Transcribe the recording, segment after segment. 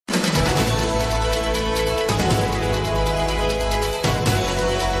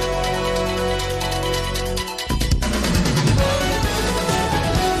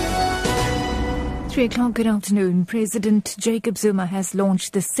3 o'clock, good afternoon. President Jacob Zuma has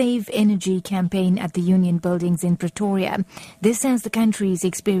launched the Save Energy campaign at the Union buildings in Pretoria. This as the country is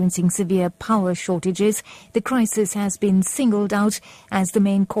experiencing severe power shortages. The crisis has been singled out as the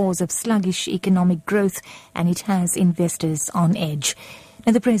main cause of sluggish economic growth, and it has investors on edge.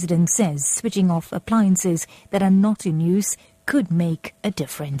 Now, the president says switching off appliances that are not in use could make a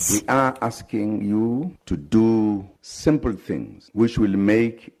difference. We are asking you to do simple things which will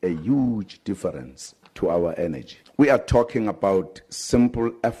make a huge difference to our energy. We are talking about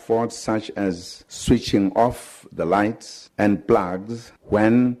simple efforts such as switching off the lights and plugs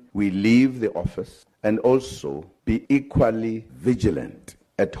when we leave the office, and also be equally vigilant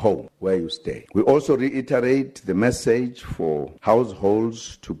at home where you stay. We also reiterate the message for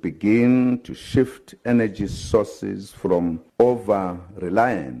households to begin to shift energy sources from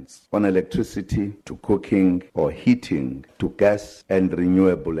over-reliance on electricity to cooking or heating to gas and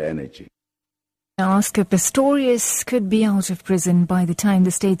renewable energy. Oscar Pistorius could be out of prison by the time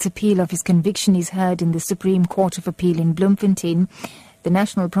the state's appeal of his conviction is heard in the Supreme Court of Appeal in Bloemfontein. The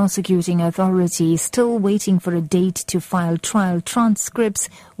National Prosecuting Authority is still waiting for a date to file trial transcripts,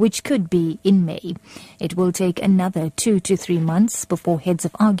 which could be in May. It will take another 2 to 3 months before heads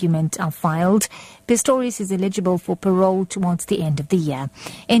of argument are filed. Pistorius is eligible for parole towards the end of the year.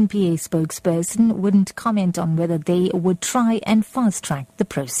 NPA spokesperson wouldn't comment on whether they would try and fast-track the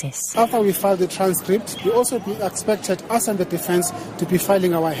process. After we file the transcript, we also be expected, us and the defense, to be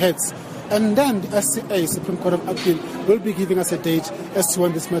filing our heads. And then the SCA, Supreme Court of Appeal, will be giving us a date as to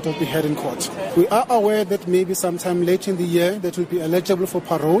when this matter will be heard in court. We are aware that maybe sometime later in the year that will be eligible for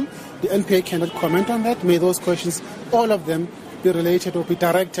parole. The NPA cannot comment on that. May those questions, all of them, be related or be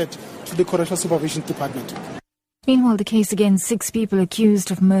directed to the Correctional Supervision Department. Meanwhile, the case against 6 people accused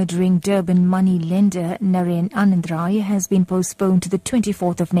of murdering Durban money lender Narend Anendrai has been postponed to the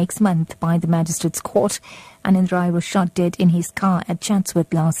 24th of next month by the Magistrate's Court. Anendrai was shot dead in his car at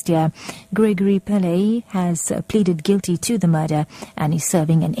Chatsworth last year. Gregory Pillay has pleaded guilty to the murder and is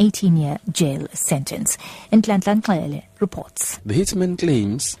serving an 18-year jail sentence. Nhlanhla reports. The hitman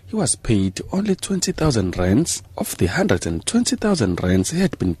claims he was paid only 20,000 rands of the 120,000 rands he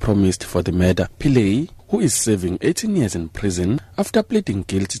had been promised for the murder. Pillay, who is serving 18 years in prison after pleading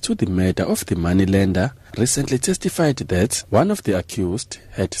guilty to the murder of the moneylender, recently testified that one of the accused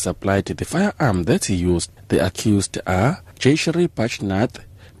had supplied the firearm that he used. The accused are Jaishri Pachnath,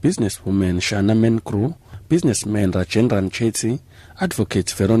 businesswoman Shana Menkru, businessman Rajendran Chetty,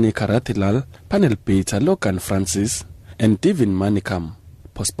 advocate Veronica Rathilal, panel beater Logan Francis, and Divin Manikam.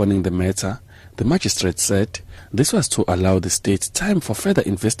 Postponing the matter, the magistrate said this was to allow the state time for further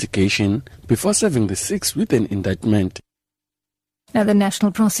investigation before serving the 6 with an indictment. Now, the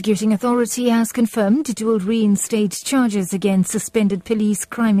National Prosecuting Authority has confirmed it will reinstate charges against suspended police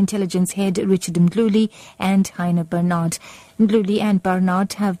crime intelligence head Richard Mdluli and Heine Bernard. Mdluli and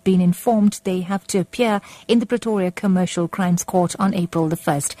Bernard have been informed they have to appear in the Pretoria Commercial Crimes Court on April the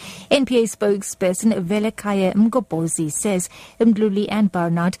 1st. NPA spokesperson Velekaya Mgobozi says Mdluli and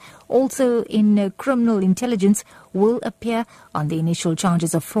Bernard, also in criminal intelligence, will appear on the initial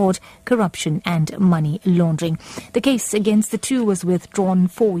charges of fraud, corruption and money laundering. The case against the two was withdrawn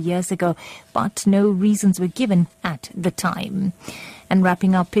 4 years ago, but no reasons were given at the time. And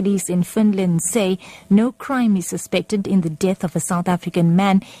wrapping up, police in Finland say no crime is suspected in the death of a South African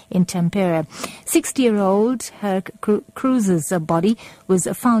man in Tampere. 60-year-old Herc Cruz's body was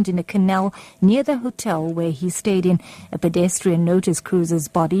found in a canal near the hotel where he stayed in. A pedestrian noticed Cruz's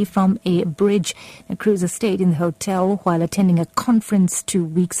body from a bridge. Cruz stayed in the hotel while attending a conference 2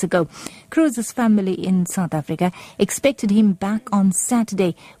 weeks ago. Cruz's family in South Africa expected him back on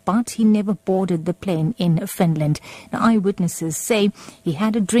Saturday, but he never boarded the plane in Finland. Now, eyewitnesses say he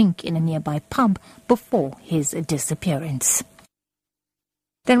had a drink in a nearby pub before his disappearance.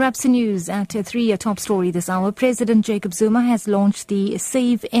 Then wraps the news at 3, a top story this hour. President Jacob Zuma has launched the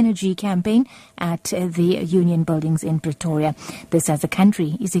Save Energy campaign at the Union buildings in Pretoria. This as the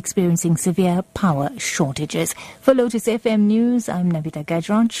country is experiencing severe power shortages. For Lotus FM News, I'm NAVITHA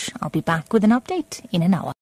GAJRAJ. I'll be back with an update in an hour.